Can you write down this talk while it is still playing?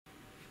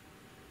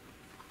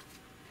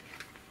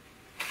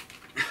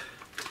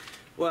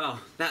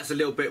Well, that's a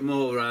little bit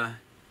more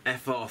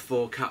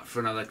FR4 cut for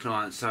another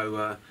client,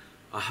 so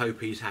I hope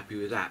he's happy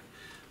with that.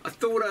 I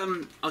thought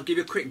I'll give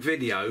you a quick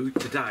video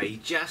today,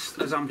 just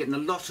as I'm getting a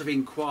lot of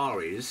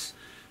inquiries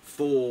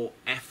for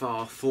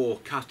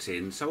FR4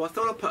 cutting, so I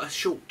thought I'd put a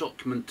short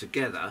document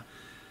together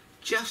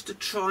just to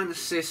try and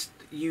assist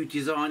you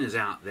designers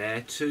out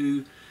there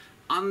to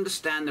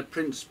understand the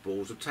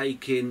principles of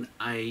taking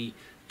a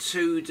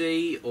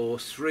 2D or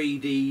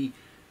 3D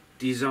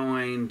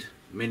designed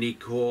mini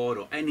quad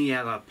or any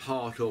other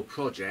part or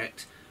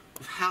project,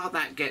 of how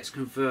that gets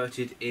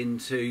converted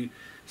into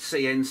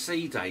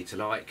CNC data,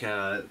 like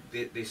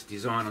this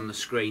design on the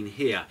screen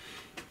here.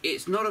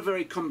 It's not a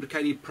very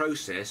complicated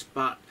process,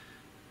 but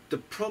the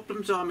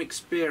problems I'm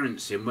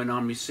experiencing when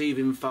I'm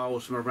receiving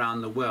files from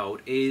around the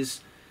world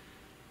is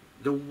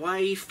the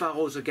way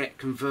files get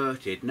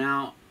converted.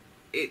 Now,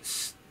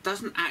 it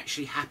doesn't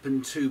actually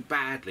happen too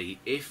badly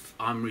if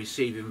I'm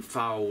receiving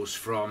files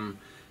from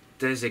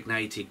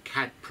designated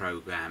CAD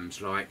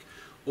programs like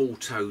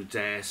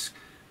Autodesk,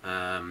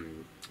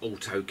 Autocad,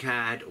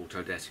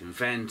 Autodesk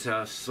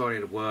Inventor,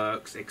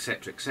 SolidWorks,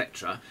 etc,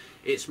 etc.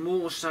 It's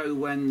more so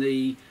when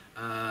the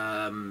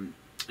and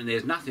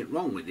there's nothing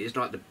wrong with this,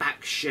 like the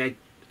back shed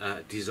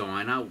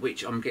designer,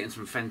 which I'm getting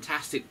some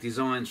fantastic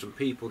designs from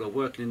people that are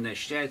working in their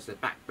sheds, their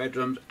back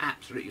bedrooms.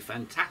 Absolutely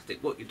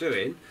fantastic what you're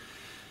doing,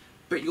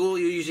 but you're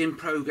using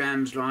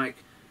programs like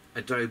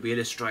Adobe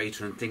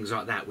Illustrator and things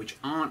like that, which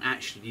aren't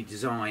actually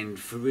designed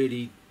for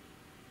really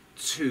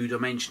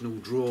two-dimensional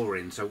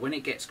drawing. So when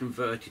it gets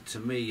converted to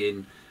me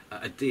in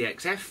a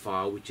DXF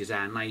file, which is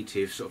our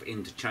native sort of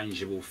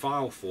interchangeable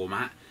file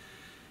format,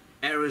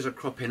 errors are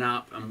cropping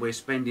up and we're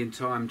spending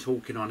time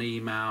talking on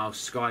email,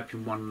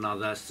 Skyping one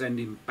another,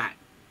 sending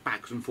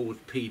backs and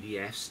forwards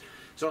PDFs.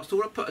 So I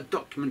thought I'd put a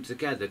document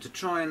together to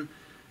try and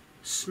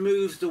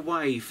smooth the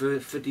way for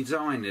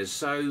designers.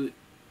 So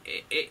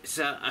it's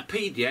a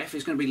PDF.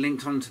 It's going to be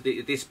linked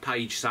onto this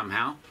page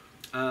somehow,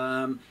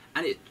 and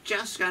it's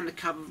just going to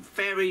cover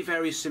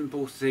very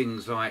simple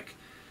things like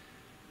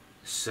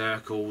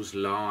circles,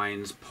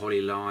 lines,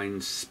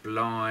 polylines,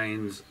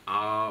 splines,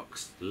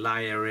 arcs,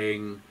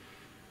 layering,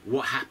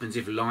 what happens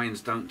if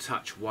lines don't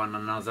touch one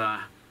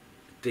another,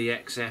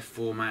 DXF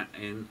format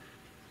in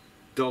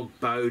dog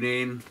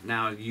boning.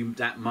 Now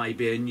that may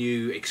be a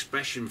new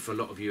expression for a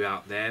lot of you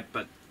out there,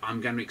 but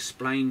I'm going to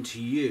explain to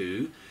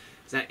you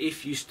that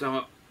if you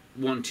start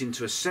wanting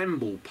to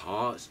assemble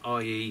parts,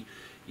 i.e.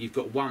 you've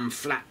got one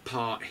flat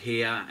part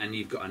here and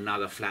you've got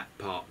another flat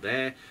part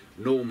there,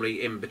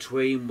 normally in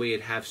between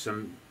we'd have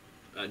some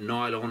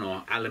nylon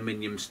or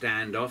aluminium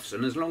standoffs,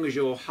 and as long as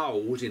your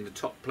holes in the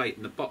top plate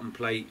and the bottom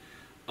plate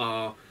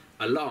are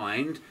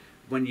aligned,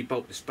 when you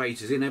bolt the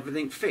spacers in,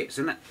 everything fits.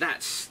 And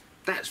that's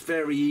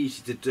very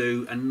easy to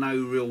do, and no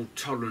real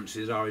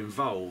tolerances are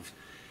involved.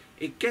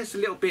 It gets a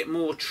little bit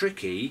more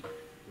tricky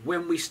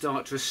when we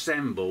start to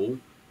assemble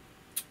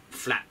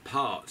flat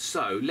parts.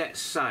 So let's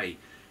say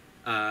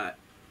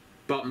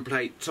bottom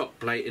plate, top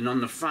plate, and on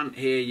the front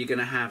here you're going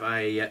to have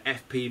a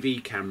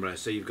FPV camera.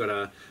 So you've got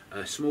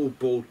a small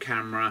board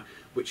camera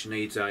which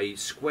needs a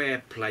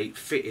square plate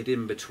fitted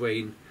in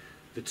between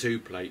the two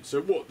plates.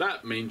 So what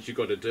that means you've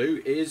got to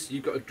do is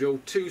you've got to drill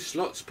 2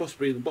 slots,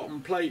 possibly in the bottom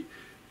plate,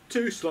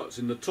 2 slots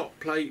in the top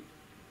plate.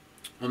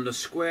 On the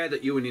square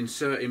that you will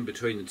insert in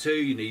between the two,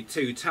 you need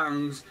 2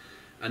 tongues,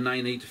 and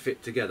they need to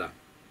fit together.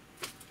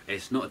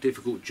 It's not a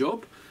difficult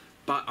job,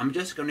 but I'm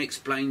just going to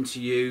explain to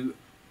you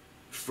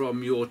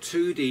from your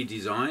 2D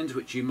designs,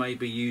 which you may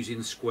be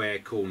using square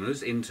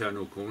corners,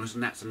 internal corners,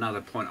 and that's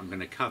another point I'm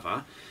going to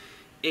cover,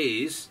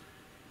 is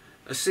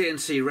a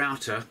CNC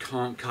router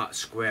can't cut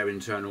square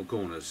internal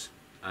corners.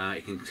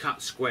 It can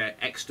cut square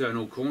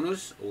external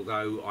corners,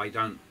 although I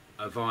don't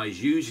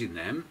advise using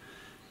them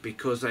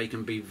because they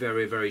can be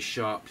very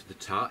sharp to the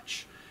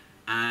touch,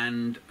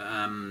 and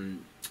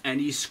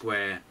any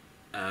square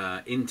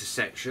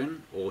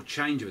intersection or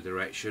change of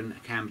direction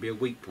can be a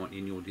weak point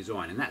in your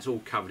design, and that's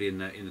all covered in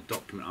the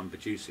document I'm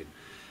producing.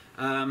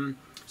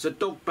 So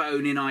dog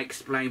boning, I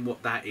explain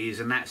what that is,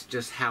 and that's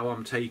just how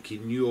I'm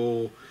taking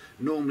your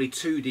normally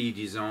 2D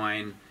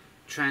design,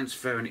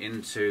 transferring it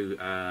into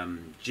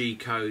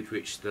G-code,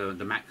 which the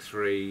Mac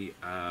 3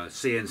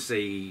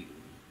 CNC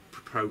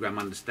program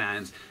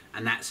understands,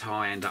 and that's how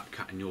I end up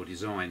cutting your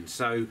design.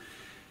 So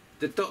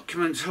the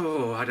document,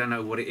 I don't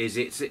know what it is.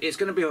 It's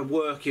going to be a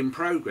work in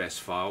progress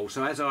file.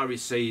 So as I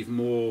receive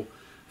more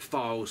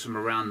files from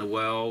around the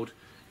world,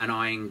 and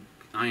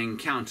I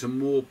encounter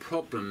more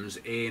problems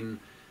in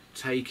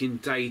taking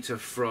data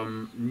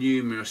from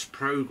numerous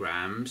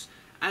programs,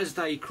 as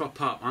they crop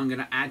up, I'm going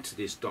to add to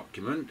this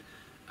document,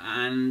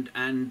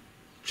 and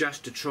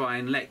just to try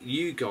and let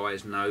you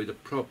guys know the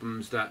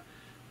problems that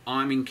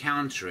I'm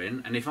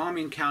encountering. And if I'm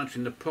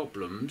encountering the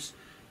problems,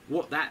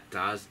 what that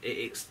does,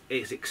 it's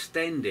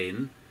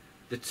extending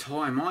the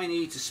time I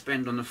need to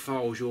spend on the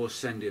files you're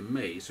sending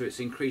me, so it's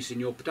increasing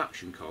your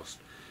production cost.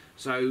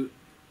 So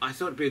I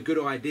thought it'd be a good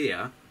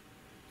idea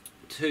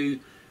to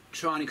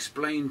try and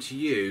explain to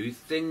you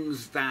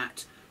things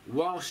that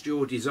whilst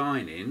you're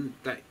designing,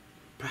 that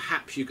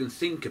perhaps you can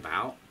think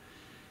about,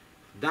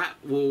 that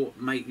will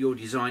make your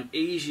design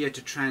easier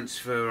to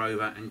transfer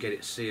over and get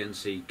it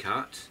CNC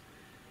cut.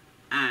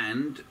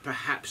 And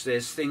perhaps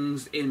there's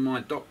things in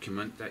my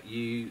document that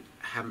you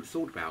haven't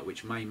thought about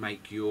which may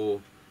make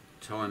your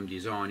time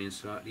designing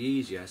slightly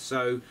easier.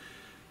 So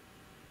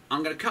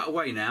I'm going to cut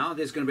away now.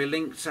 There's going to be a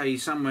link, say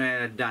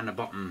somewhere down the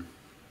bottom,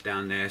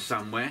 down there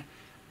somewhere.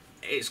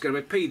 It's going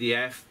to be a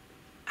PDF.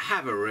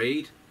 Have a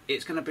read.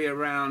 It's going to be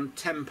around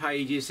 10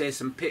 pages. There's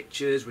some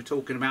pictures. We're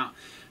talking about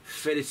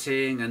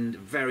filleting and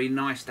very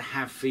nice to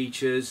have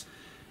features.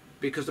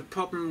 Because the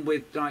problem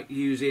with like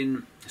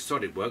using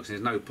SolidWorks,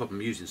 there's no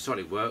problem using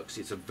SolidWorks,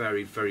 it's a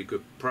very, very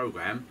good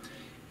program,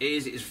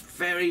 is it's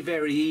very,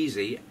 very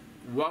easy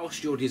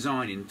whilst you're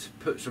designing to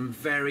put some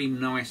very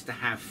nice to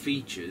have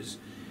features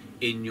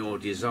in your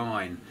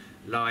design,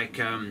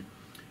 like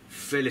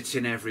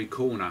filleting every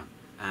corner,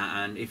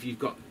 and if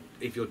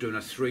you're doing a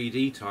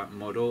 3D type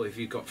model, if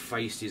you've got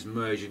faces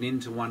merging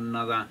into one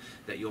another,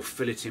 that you're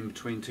filleting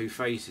between two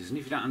faces. And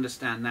if you don't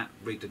understand that,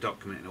 read the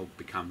document and it'll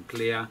become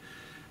clear.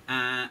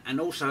 And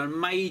also a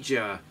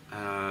major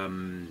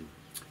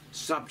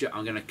subject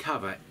I'm going to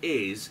cover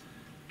is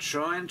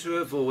trying to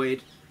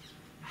avoid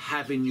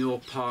having your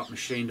part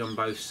machined on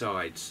both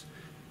sides.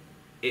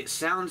 It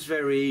sounds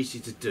very easy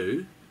to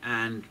do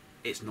and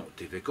it's not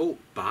difficult,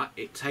 but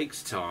it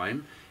takes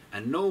time,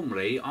 and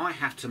normally I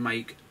have to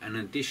make an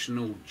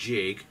additional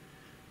jig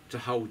to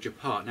hold your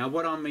part. Now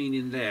what I mean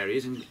in there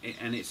is, and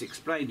it's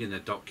explained in the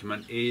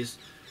document, is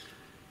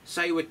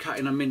say we're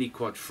cutting a mini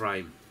quad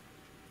frame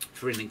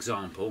for an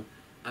example.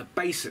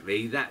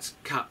 Basically that's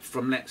cut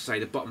from, let's say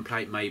the bottom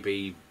plate may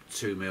be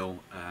 2mm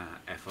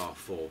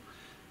FR4.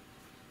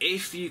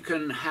 If you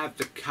can have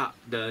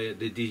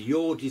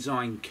your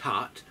design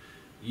cut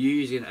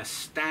using a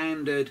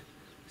standard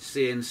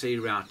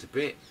CNC router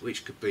bit,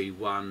 which could be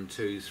 1,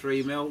 2,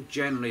 3mm.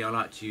 Generally I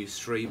like to use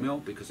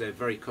 3mm because they're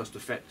very cost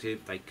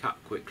effective, they cut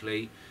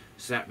quickly,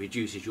 so that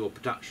reduces your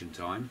production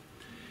time.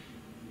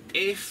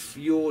 If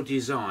your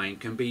design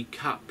can be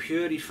cut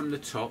purely from the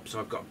top, so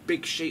I've got a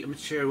big sheet of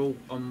material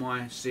on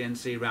my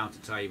CNC router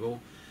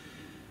table,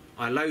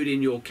 I load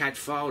in your CAD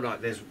file,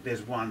 like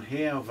there's one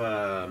here of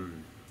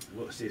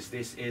what's this?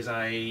 This is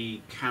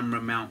a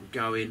camera mount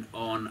going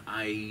on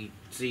a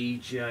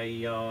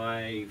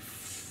DJI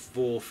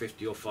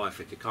 450 or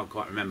 550, can't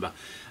quite remember.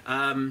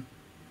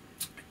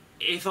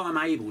 If I'm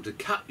able to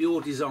cut your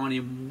design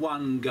in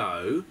one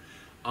go,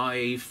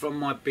 from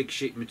my big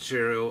sheet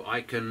material,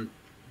 I can,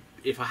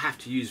 if I have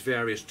to use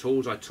various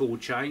tools, I tool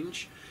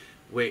change,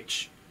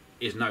 which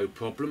is no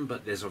problem,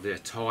 but there's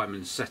obviously a time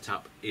and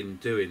setup in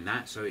doing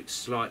that, so it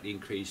slightly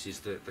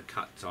increases the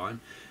cut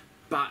time.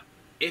 But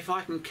if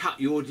I can cut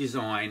your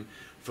design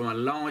from a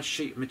large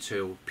sheet of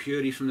material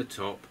purely from the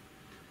top,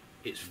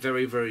 it's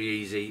very, very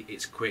easy,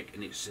 it's quick,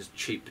 and it's a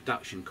cheap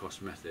production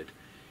cost method.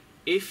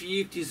 If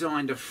you've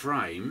designed a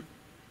frame,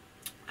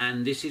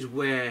 and this is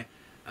where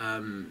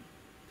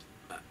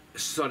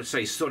sort of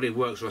say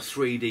SolidWorks or a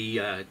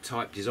 3D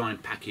type design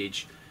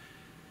package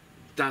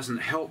doesn't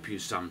help you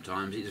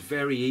sometimes, it's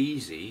very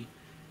easy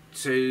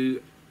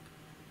to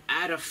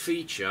add a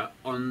feature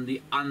on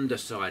the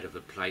underside of the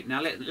plate.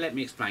 Now let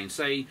me explain.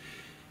 Say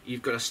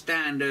you've got a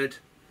standard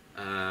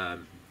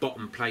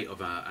bottom plate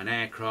of an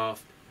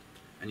aircraft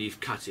and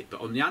you've cut it,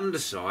 but on the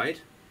underside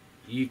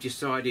you've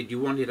decided you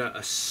wanted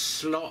a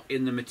slot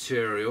in the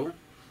material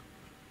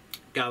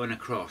going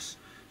across.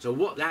 So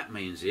what that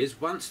means is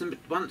once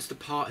the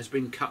part has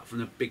been cut from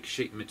the big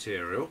sheet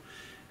material,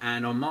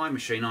 and on my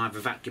machine I have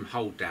a vacuum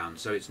hold down,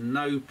 so it's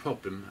no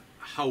problem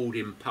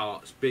holding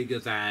parts bigger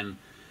than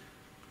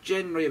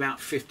generally about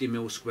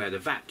 50mm square. The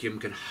vacuum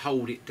can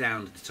hold it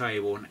down to the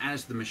table, and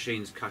as the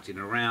machine's cutting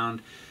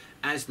around,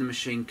 as the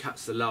machine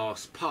cuts the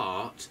last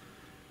part,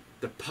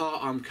 the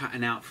part I'm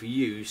cutting out for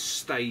you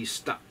stays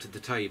stuck to the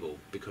table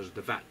because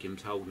the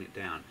vacuum's holding it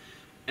down.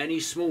 Any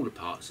smaller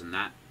parts than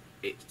that,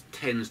 it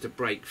tends to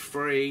break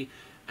free,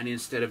 and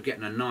instead of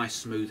getting a nice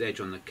smooth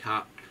edge on the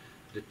cut,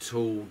 the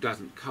tool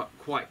doesn't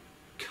quite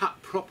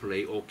cut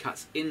properly, or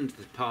cuts into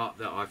the part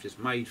that I've just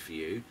made for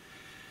you.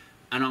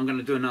 And I'm going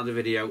to do another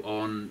video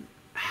on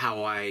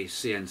how I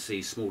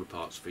CNC smaller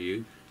parts for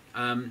you.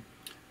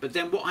 But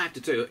then what I have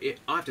to do,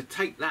 I have to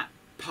take that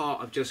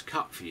part I've just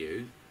cut for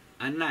you,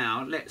 and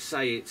now let's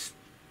say it's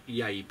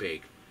yay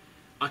big.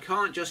 I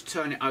can't just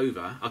turn it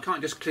over, I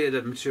can't just clear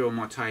the material on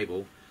my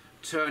table,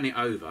 turn it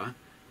over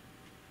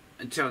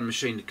and tell the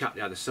machine to cut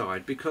the other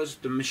side, because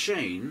the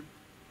machine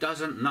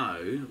doesn't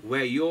know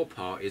where your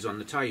part is on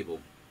the table.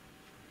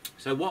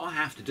 So what I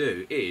have to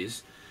do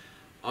is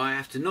I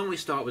have to normally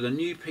start with a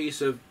new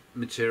piece of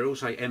material,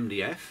 say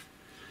MDF,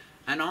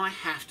 and I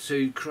have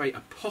to create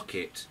a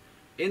pocket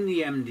in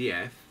the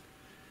MDF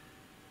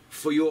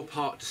for your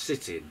part to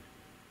sit in,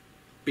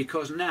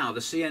 because now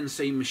the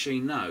CNC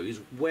machine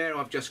knows where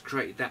I've just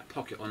created that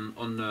pocket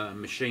on the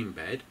machine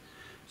bed.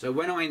 So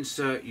when I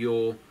insert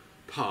your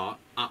part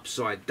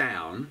upside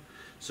down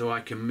so I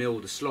can mill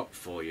the slot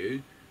for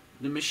you,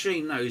 the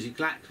machine knows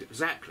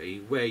exactly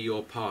where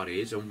your part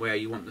is and where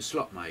you want the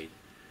slot made.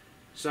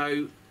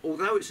 So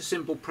although it's a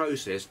simple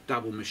process,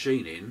 double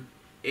machining,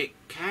 it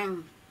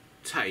can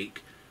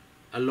take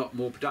a lot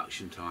more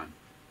production time.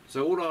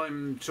 So all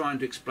I'm trying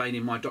to explain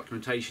in my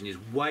documentation is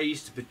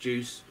ways to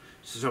reduce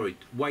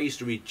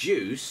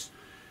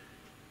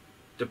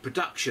the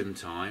production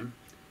time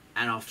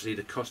and obviously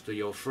the cost of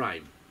your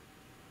frame.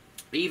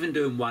 Even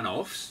doing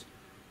one-offs,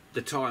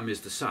 the time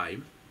is the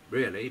same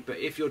really, but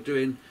if you're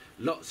doing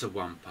lots of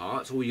one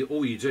parts, all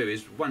you do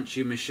is once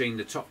you machine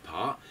the top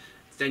part,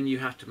 then you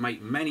have to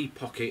make many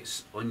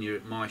pockets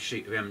on my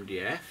sheet of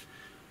MDF.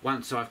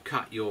 Once I've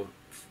cut your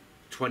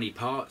 20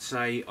 parts,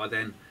 say, I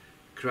then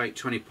create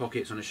 20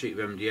 pockets on a sheet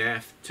of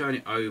MDF, turn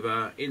it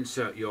over,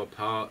 insert your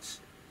parts,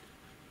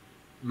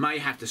 may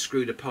have to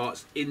screw the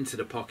parts into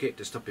the pocket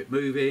to stop it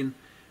moving,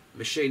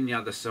 machine the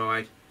other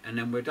side, and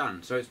then we're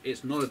done. So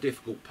it's not a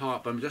difficult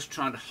part, but I'm just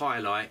trying to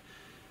highlight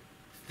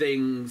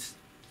things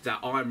that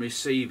I'm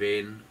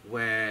receiving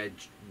where,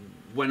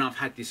 when I've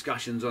had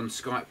discussions on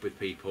Skype with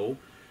people,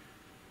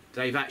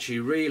 they've actually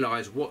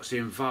realised what's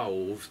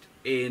involved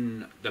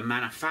in the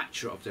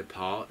manufacture of their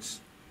parts,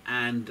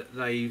 and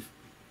they've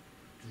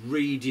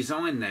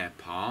redesigned their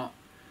part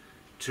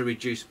to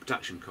reduce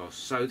production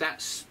costs. So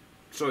that's,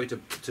 sorry to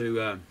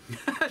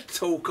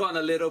talk on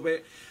a little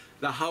bit.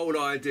 The whole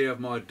idea of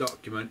my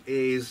document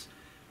is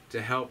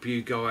to help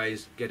you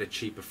guys get a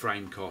cheaper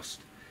frame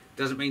cost.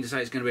 Doesn't mean to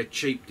say it's going to be a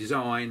cheap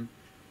design.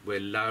 We're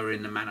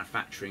lowering the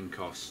manufacturing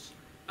costs.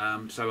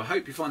 So I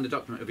hope you find the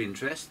document of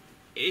interest.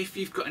 If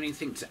you've got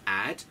anything to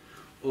add,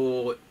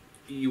 or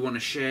you want to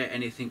share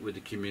anything with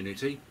the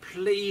community,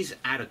 please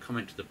add a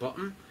comment to the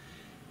bottom.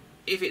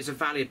 If it's a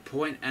valid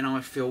point and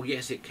I feel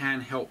yes it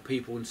can help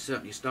people and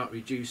certainly start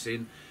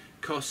reducing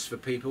costs for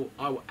people,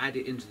 I will add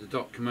it into the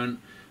document.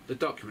 The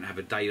document have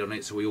a date on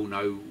it so we all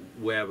know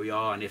where we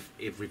are and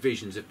if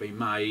revisions have been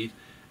made,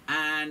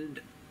 and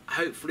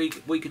hopefully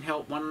we can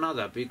help one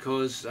another,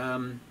 because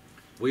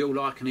we all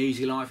like an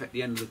easy life at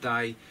the end of the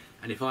day,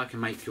 and if I can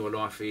make your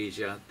life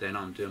easier, then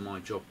I'm doing my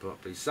job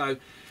properly. So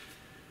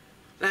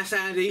that's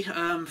Andy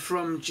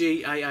from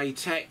GAA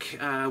Tech.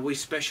 We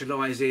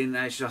specialise in,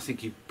 as I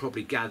think you've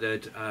probably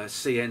gathered,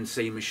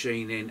 CNC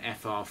machining,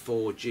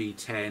 FR4,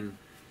 G10,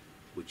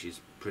 which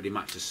is pretty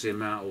much a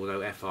similar, although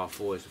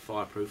FR4 is the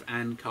fireproof,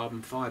 and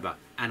carbon fibre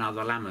and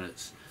other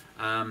laminates.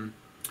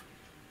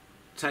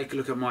 Take a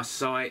look at my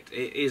site.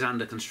 It is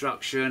under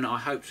construction. I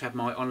hope to have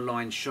my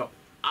online shop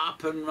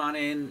up and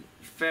running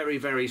very,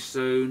 very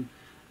soon.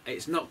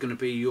 It's not going to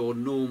be your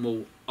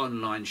normal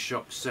online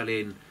shop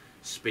selling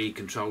speed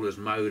controllers,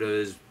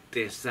 motors,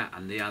 this, that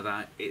and the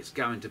other. It's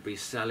going to be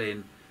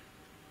selling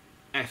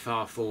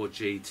FR4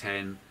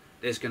 G10.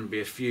 There's going to be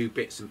a few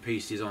bits and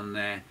pieces on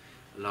there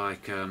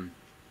like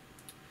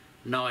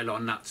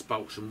nylon nuts,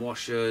 bolts and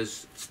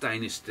washers,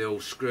 stainless steel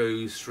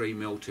screws,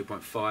 3mm,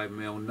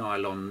 2.5mm,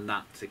 nylon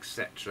nuts,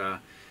 etc.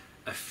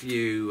 A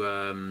few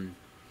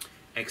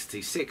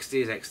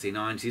XT60s,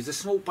 XT90s, the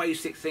small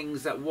basic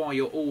things that while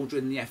you're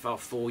ordering the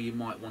FR4 you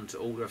might want to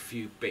order a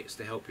few bits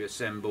to help you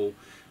assemble,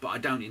 but I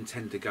don't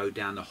intend to go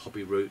down the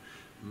hobby route.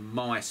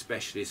 My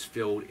specialist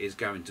field is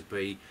going to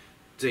be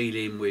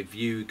dealing with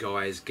you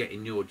guys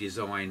getting your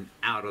design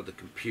out of the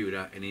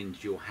computer and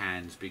into your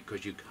hands,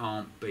 because you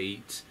can't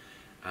beat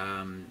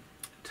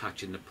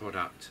touching the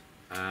product.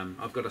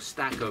 I've got a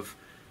stack of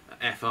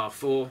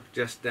FR4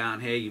 just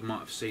down here. You might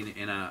have seen it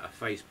in a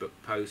Facebook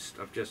post.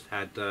 I've just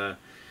had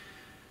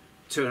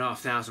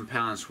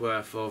 £2,500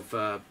 worth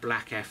of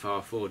black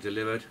FR4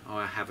 delivered.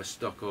 I have a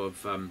stock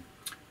of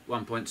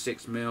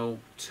 1.6mm,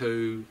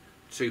 2,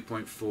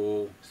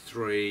 2.4,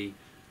 3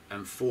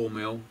 and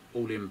 4mm,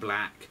 all in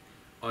black.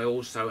 I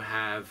also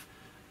have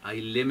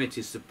a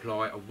limited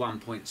supply of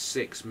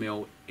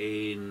 1.6mm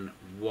in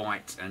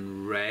white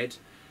and red,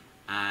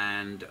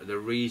 and the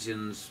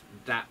reasons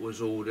that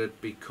was ordered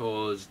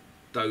because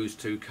those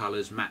two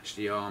colours match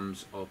the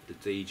arms of the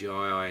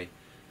DJI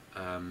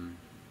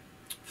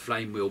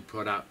flame wheel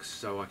products,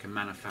 so I can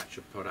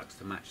manufacture products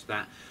to match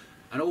that.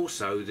 And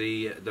also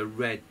the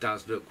red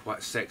does look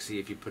quite sexy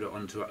if you put it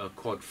onto a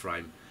quad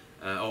frame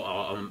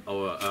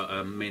or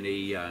a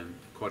mini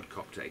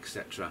quadcopter,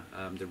 etc.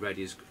 The red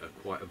is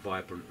quite a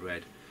vibrant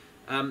red.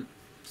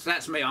 So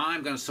that's me.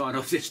 I'm going to sign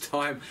off this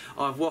time.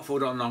 I've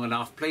waffled on long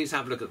enough. Please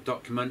have a look at the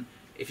document.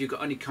 If you've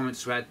got any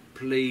comments to add,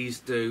 please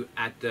do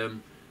add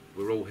them.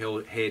 We're all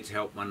here to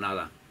help one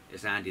another.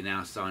 It's Andy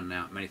now signing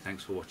out. Many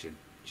thanks for watching.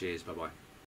 Cheers. Bye bye.